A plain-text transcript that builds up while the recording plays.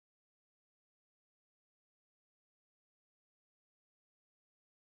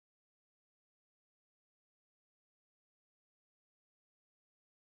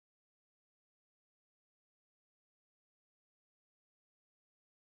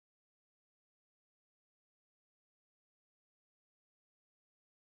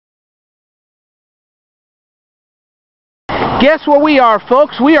Guess where we are,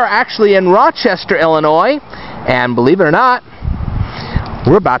 folks? We are actually in Rochester, Illinois, and believe it or not,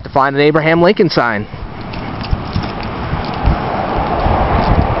 we're about to find an Abraham Lincoln sign.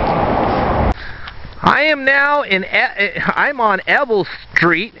 I am now I'm on Ebel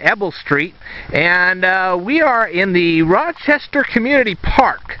Street, and we are in the Rochester Community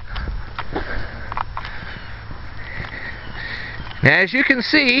Park. Now, as you can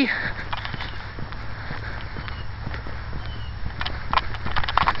see,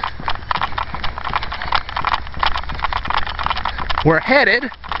 we're headed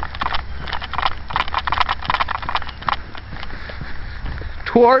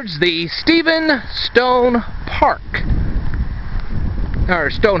towards the Stephen Stone Park,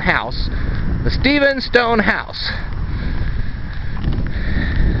 or Stone House, the Stephen Stone House.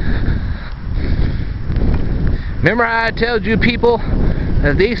 Remember how I told you people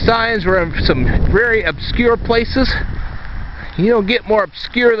that these signs were in some very obscure places? You don't get more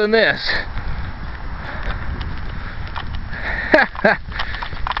obscure than this.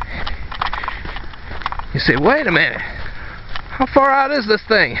 You say, wait a minute, how far out is this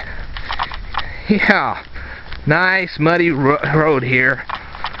thing? Yeah, nice muddy road here.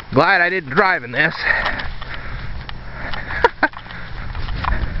 Glad I didn't drive in this.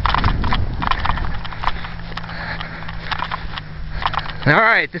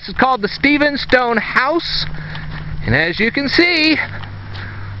 Alright, this is called the Stephen Stone House, and as you can see,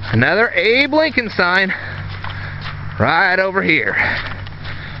 another Abe Lincoln sign right over here.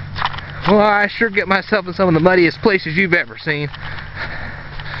 Well, I sure get myself in some of the muddiest places you've ever seen.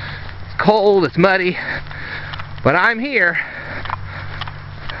 It's cold, it's muddy, but I'm here.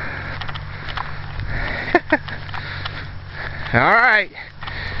 Alright,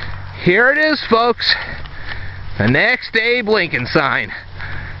 here it is, folks. The next Abe Lincoln sign.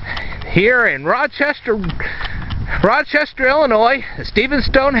 Here in Rochester, Illinois, the Stephen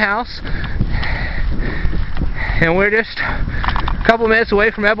Stone House. And we're just a couple minutes away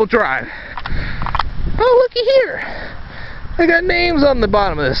from Ebel Drive. Oh, looky here. I got names on the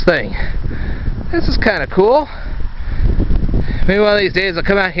bottom of this thing. This is kind of cool. Maybe one of these days I'll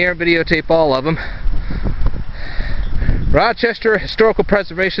come out here and videotape all of them. Rochester Historical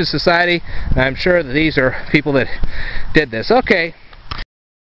Preservation Society. I'm sure that these are people that did this. Okay.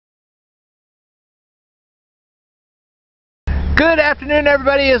 Good afternoon,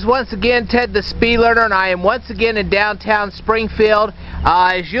 everybody. Is once again Ted the Speed Learner, and I am once again in downtown Springfield.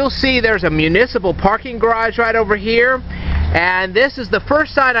 As you'll see, there's a municipal parking garage right over here, and this is the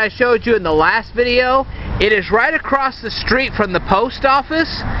first sign I showed you in the last video. It is right across the street from the post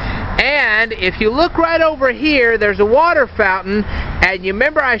office, and if you look right over here, there's a water fountain, and you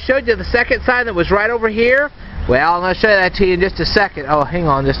remember I showed you the second sign that was right over here? Well, I'm going to show that to you in just a second. Oh, hang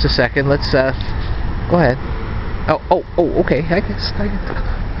on just a second. Let's, go ahead. Oh, okay, I guess.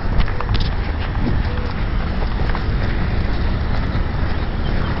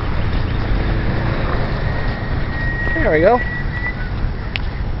 There we go.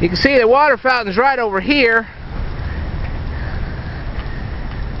 You can see the water fountain's right over here.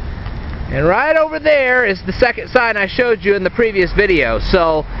 And right over there is the second sign I showed you in the previous video.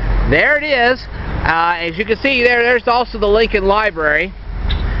 So, there it is. As you can see there's also the Lincoln Library.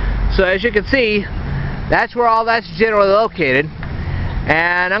 So as you can see, that's where all that's generally located.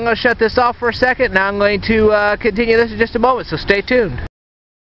 And I'm going to shut this off for a second, and I'm going to continue this in just a moment, so stay tuned.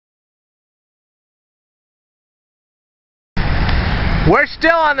 We're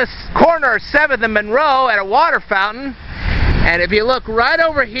still on the corner of 7th and Monroe at a water fountain, and if you look right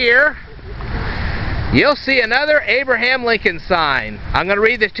over here, you'll see another Abraham Lincoln sign. I'm going to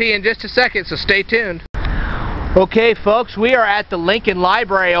read this to you in just a second, so stay tuned. Okay, folks, we are at the Lincoln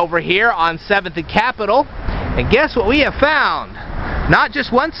Library over here on 7th and Capitol, and guess what we have found? Not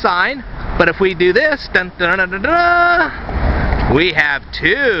just one sign, but if we do this, dun, dun, dun, dun, dun, we have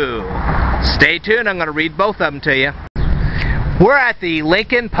two. Stay tuned, I'm going to read both of them to you. We're at the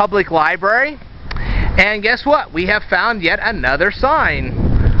Lincoln Public Library, and guess what? We have found yet another sign.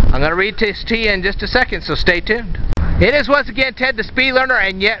 I'm going to read this to you in just a second, so stay tuned. It is once again Ted the Speed Learner,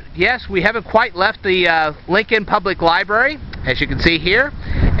 and yet, yes, we haven't quite left the Lincoln Public Library, as you can see here.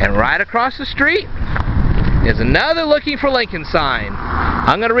 And right across the street is another Looking for Lincoln sign.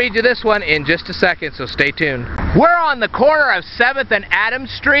 I'm going to read you this one in just a second, so stay tuned. We're on the corner of 7th and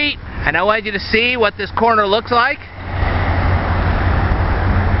Adams Street, and I want you to see what this corner looks like.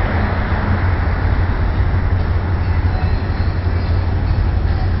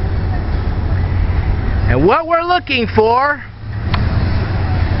 And what we're looking for,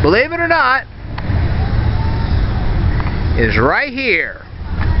 believe it or not, is right here.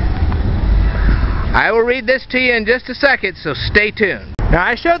 I will read this to you in just a second, so stay tuned. Now,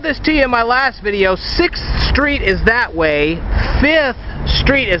 I showed this to you in my last video. 6th Street is that way. 5th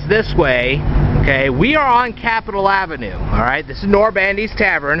Street is this way. Okay, we are on Capitol Avenue. Alright, this is Norbandy's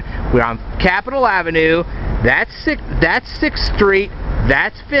Tavern. We're on Capitol Avenue. That's 6th Street.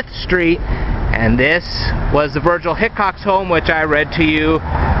 That's 5th Street. And this was the Virgil Hickok's home, which I read to you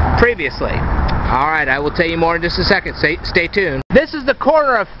previously. Alright, I will tell you more in just a second. Stay tuned. This is the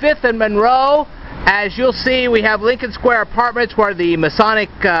corner of 5th and Monroe. As you'll see, we have Lincoln Square Apartments where the Masonic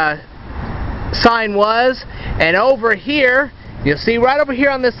sign was. And over here, you'll see right over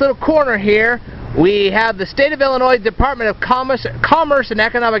here on this little corner here, we have the State of Illinois Department of Commerce and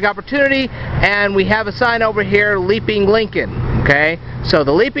Economic Opportunity, and we have a sign over here, Leaping Lincoln. Okay, so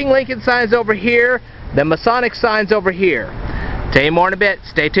the Leaping Lincoln sign's over here, the Masonic sign's over here. Tell you more in a bit.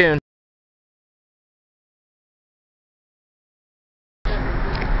 Stay tuned.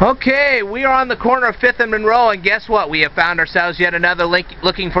 Okay, we are on the corner of 5th and Monroe, and guess what? We have found ourselves yet another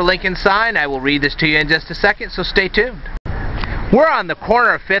Looking for Lincoln sign. I will read this to you in just a second, so stay tuned. We're on the corner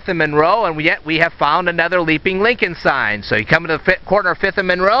of 5th and Monroe, and we have found another Leaping Lincoln sign. So you come to the corner of 5th and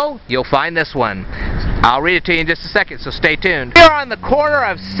Monroe, you'll find this one. I'll read it to you in just a second, so stay tuned. We are on the corner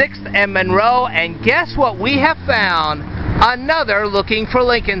of 6th and Monroe, and guess what? We have found another Looking for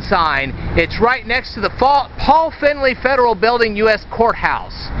Lincoln sign. It's right next to the Paul Finley Federal Building, U.S.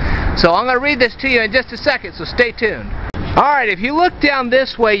 Courthouse. So I'm going to read this to you in just a second, so stay tuned. Alright, if you look down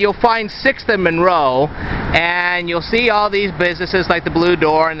this way, you'll find 6th and Monroe, and you'll see all these businesses like the Blue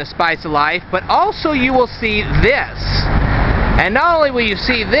Door and the Spice of Life, but also you will see this. And not only will you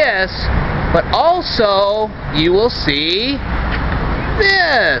see this, but also you will see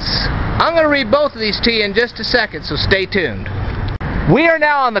this. I'm going to read both of these to you in just a second, so stay tuned. We are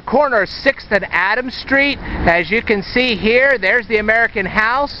now on the corner of 6th and Adams Street. As you can see here, there's the American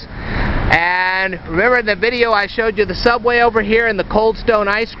House. And remember in the video I showed you the Subway over here and the Cold Stone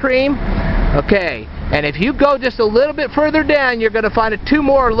ice cream? Okay, and if you go just a little bit further down, you're going to find 2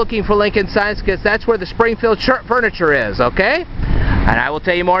 more Looking for Lincoln signs, because that's where the Springfield Furniture is, okay? And I will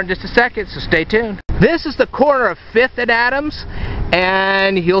tell you more in just a second, so stay tuned. This is the corner of 5th and Adams,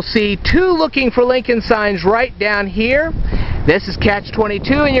 and you'll see 2 Looking for Lincoln signs right down here. This is Catch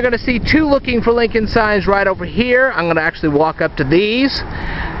 22, and you're going to see 2 Looking for Lincoln signs right over here. I'm going to actually walk up to these,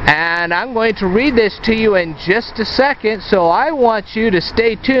 and I'm going to read this to you in just a second, so I want you to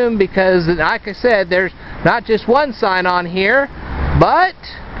stay tuned, because like I said, there's not just 1 sign on here, but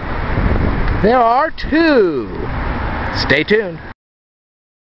there are 2. Stay tuned.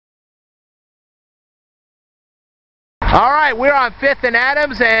 Alright, we're on 5th and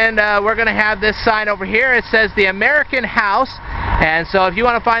Adams, and we're going to have this sign over here. It says the American House, and so if you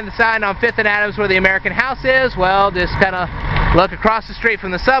want to find the sign on 5th and Adams where the American House is, well, just kind of look across the street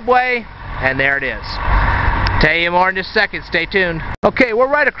from the Subway, and there it is. Tell you more in just a second. Stay tuned. Okay, we're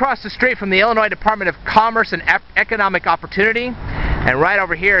right across the street from the Illinois Department of Commerce and Economic Opportunity, and right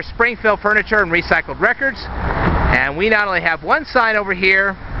over here is Springfield Furniture and Recycled Records, and we not only have 1 sign over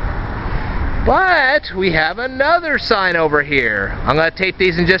here, but we have another sign over here. I'm going to tape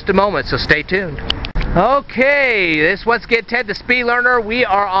these in just a moment, so stay tuned. Okay, this is What's Get Ted the Speed Learner. We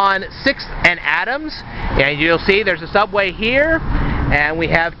are on 6th and Adams, and you'll see there's a Subway here, and we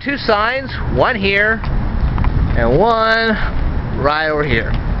have 2 signs, 1 here and 1 right over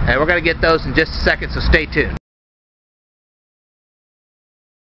here. And we're going to get those in just a second, so stay tuned.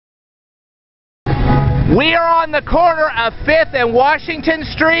 We are on the corner of 5th and Washington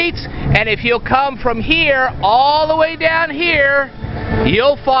Streets, and if you'll come from here all the way down here,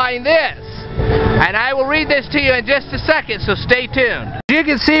 you'll find this. And I will read this to you in just a second, so stay tuned. As you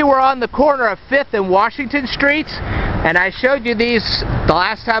can see, we're on the corner of 5th and Washington Streets, and I showed you these the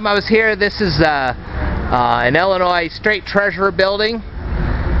last time I was here. This is an Illinois State Treasurer building.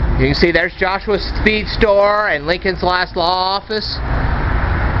 You can see there's Joshua's Speed Store and Lincoln's Last Law Office.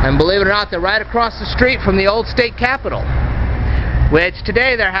 And believe it or not, they're right across the street from the old state capitol, which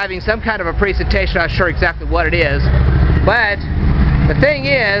today they're having some kind of a presentation. I'm not sure exactly what it is, but the thing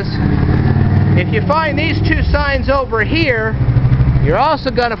is, if you find these 2 signs over here, you're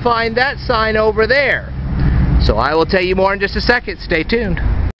also going to find that sign over there. So I will tell you more in just a second. Stay tuned.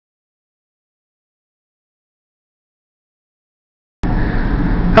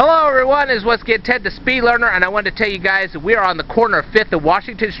 Hello everyone, this is What's Get Ted the Speed Learner, and I wanted to tell you guys that we are on the corner of 5th and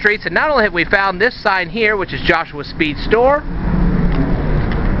Washington Streets, and not only have we found this sign here, which is Joshua's Speed Store,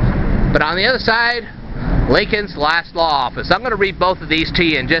 but on the other side, Lincoln's Last Law Office. I'm going to read both of these to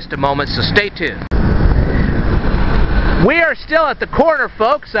you in just a moment, so stay tuned. We are still at the corner,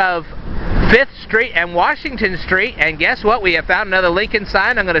 folks, of 5th Street and Washington Street, and guess what? We have found another Lincoln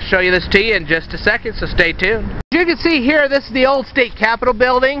sign. I'm going to show you this to you in just a second, so stay tuned. As you can see here, this is the old State Capitol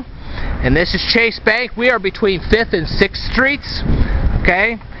building, and this is Chase Bank. We are between 5th and 6th Streets,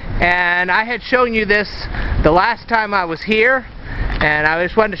 okay? And I had shown you this the last time I was here, and I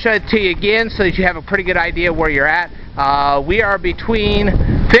just wanted to show it to you again so that you have a pretty good idea where you're at. We are between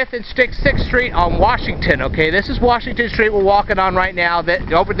 5th and 6th Street on Washington, okay? This is Washington Street we're walking on right now.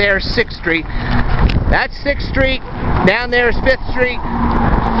 Over there is 6th Street. That's 6th Street. Down there is 5th Street.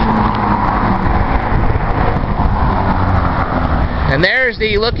 And there's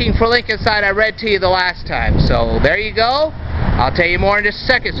the Looking for Lincoln sign I read to you the last time. So there you go. I'll tell you more in just a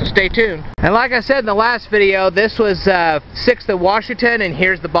second, so stay tuned. And like I said in the last video, this was 6th and Washington, and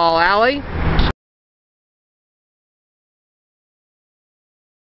here's the Ball Alley.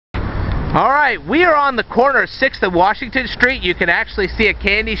 Alright, we are on the corner of 6th and Washington Street. You can actually see a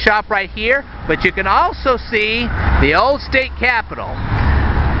candy shop right here, but you can also see the old State Capitol.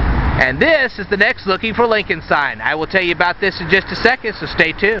 And this is the next Looking for Lincoln sign. I will tell you about this in just a second, so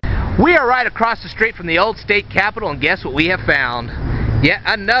stay tuned. We are right across the street from the old State Capitol, and guess what we have found? Yet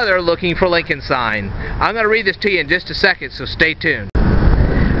another Looking for Lincoln sign. I'm going to read this to you in just a second, so stay tuned.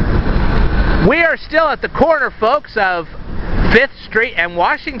 We are still at the corner, folks, of 5th Street and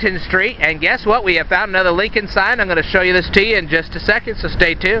Washington Street, and guess what? We have found another Lincoln sign. I'm going to show you this to you in just a second, so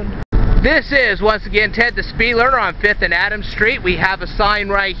stay tuned. This is, once again, Ted the Speed Learner on 5th and Adams Street. We have a sign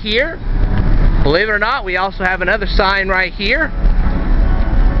right here. Believe it or not, we also have another sign right here.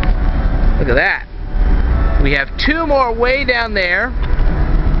 Look at that. We have 2 more way down there.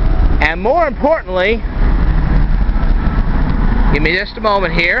 And more importantly, give me just a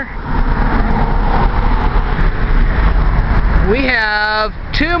moment here. We have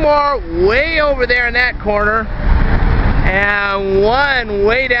 2 more way over there in that corner, and 1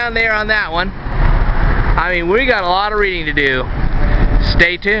 way down there on that one. I mean, we got a lot of reading to do.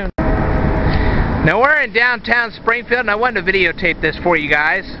 Stay tuned. Now we're in downtown Springfield, and I wanted to videotape this for you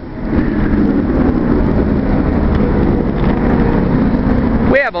guys.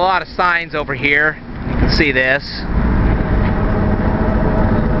 We have a lot of signs over here. You can see this.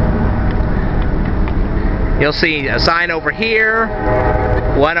 You'll see a sign over here,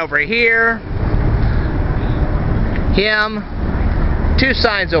 1 over here, him, 2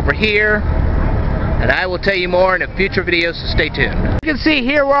 signs over here, and I will tell you more in a future video, so stay tuned. You can see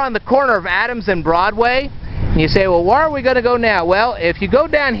here we're on the corner of Adams and Broadway, and you say, well, where are we going to go now? Well, if you go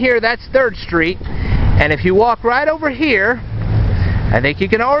down here, that's 3rd Street, and if you walk right over here, I think you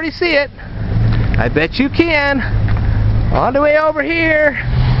can already see it. I bet you can. On the way over here.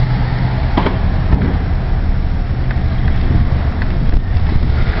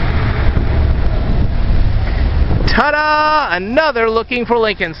 Ta-da! Another Looking for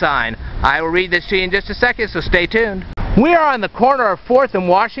Lincoln sign. I will read this to you in just a second, so stay tuned. We are on the corner of 4th and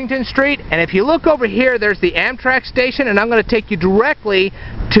Washington Street, and if you look over here, there's the Amtrak station, and I'm going to take you directly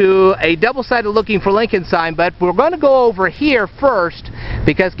to a double-sided Looking for Lincoln sign, but we're going to go over here first,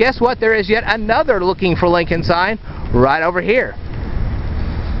 because guess what? There is yet another Looking for Lincoln sign right over here.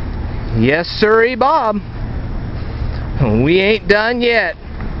 Yes, sirree, Bob. We ain't done yet.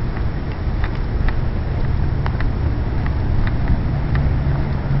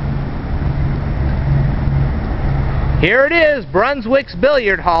 Here it is, Brunswick's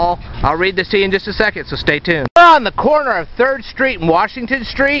Billiard Hall. I'll read this to you in just a second, so stay tuned. We're on the corner of 3rd Street and Washington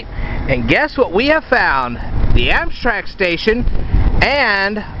Street, and guess what we have found? The Amtrak station,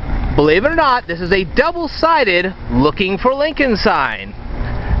 and believe it or not, this is a double-sided Looking for Lincoln sign.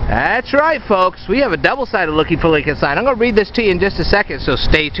 That's right, folks. We have a double-sided Looking for Lincoln sign. I'm going to read this to you in just a second, so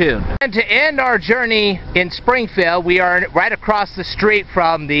stay tuned. And to end our journey in Springfield, we are right across the street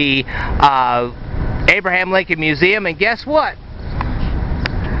from the Abraham Lincoln Museum, and guess what?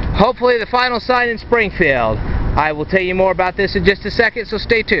 Hopefully the final sign in Springfield. I will tell you more about this in just a second, so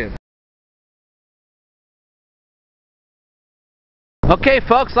stay tuned. Okay,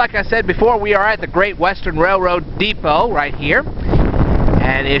 folks, like I said before, we are at the Great Western Railroad Depot right here.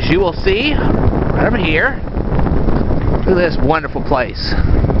 And as you will see, right over here, look at this wonderful place.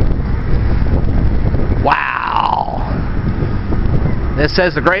 Wow! This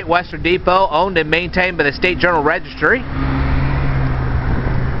says the Great Western Depot, owned and maintained by the State Journal Registry.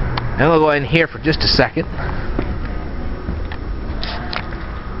 And we'll go in here for just a second.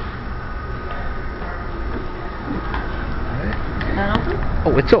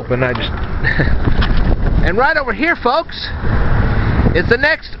 Oh, it's open. I just... And right over here, folks, is the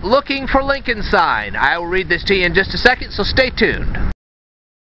next Looking for Lincoln sign. I will read this to you in just a second, so stay tuned.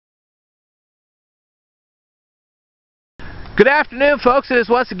 Good afternoon, folks. It is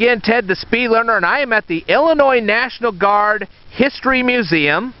once again Ted the Speed Learner, and I am at the Illinois National Guard History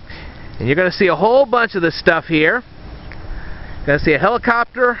Museum. And you're going to see a whole bunch of this stuff here. You're going to see a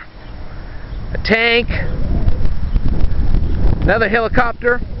helicopter, a tank, another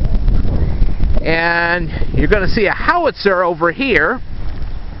helicopter, and you're going to see a howitzer over here.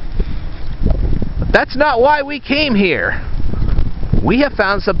 But that's not why we came here. We have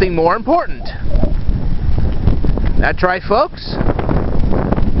found something more important. That's right, folks.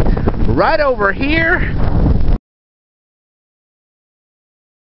 Right over here,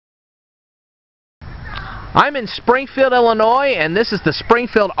 I'm in Springfield, Illinois, and this is the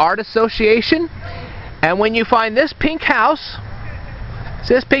Springfield Art Association. And when you find this pink house,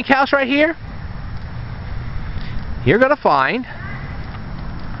 see this pink house right here? You're going to find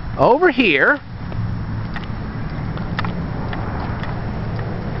over here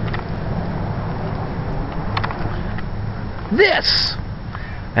this.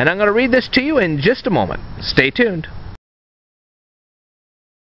 And I'm going to read this to you in just a moment. Stay tuned.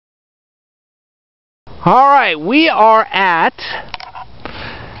 Alright, we are at,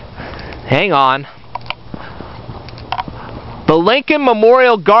 hang on, the Lincoln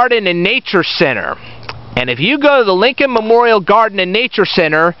Memorial Garden and Nature Center. And if you go to the Lincoln Memorial Garden and Nature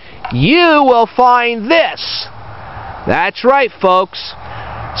Center, you will find this. That's right, folks.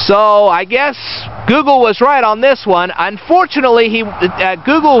 So I guess Google was right on this one. Unfortunately,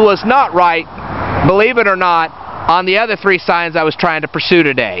 Google was not right, believe it or not, on the other three signs I was trying to pursue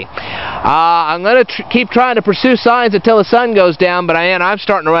today. I'm going to keep trying to pursue signs until the sun goes down, but I'm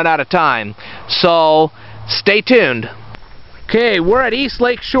starting to run out of time. So stay tuned. Okay, we're at East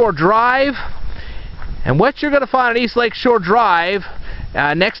Lake Shore Drive, and what you're going to find at East Lake Shore Drive,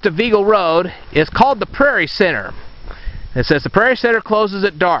 next to Vigo Road, is called the Prairie Center. It says the Prairie Center closes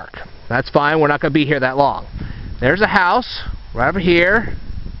at dark. That's fine, we're not going to be here that long. There's a house right over here,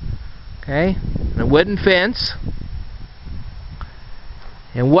 okay, and a wooden fence.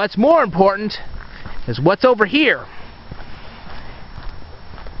 And what's more important is what's over here.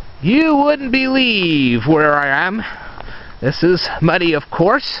 You wouldn't believe where I am. This is muddy, of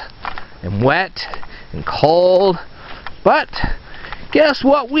course, and wet and cold, but guess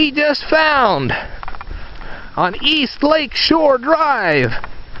what we just found on East Lake Shore Drive?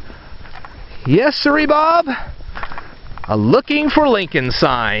 Yes, sirree, Bob. A looking for Lincoln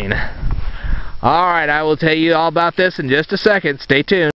sign. Alright, I will tell you all about this in just a second. Stay tuned.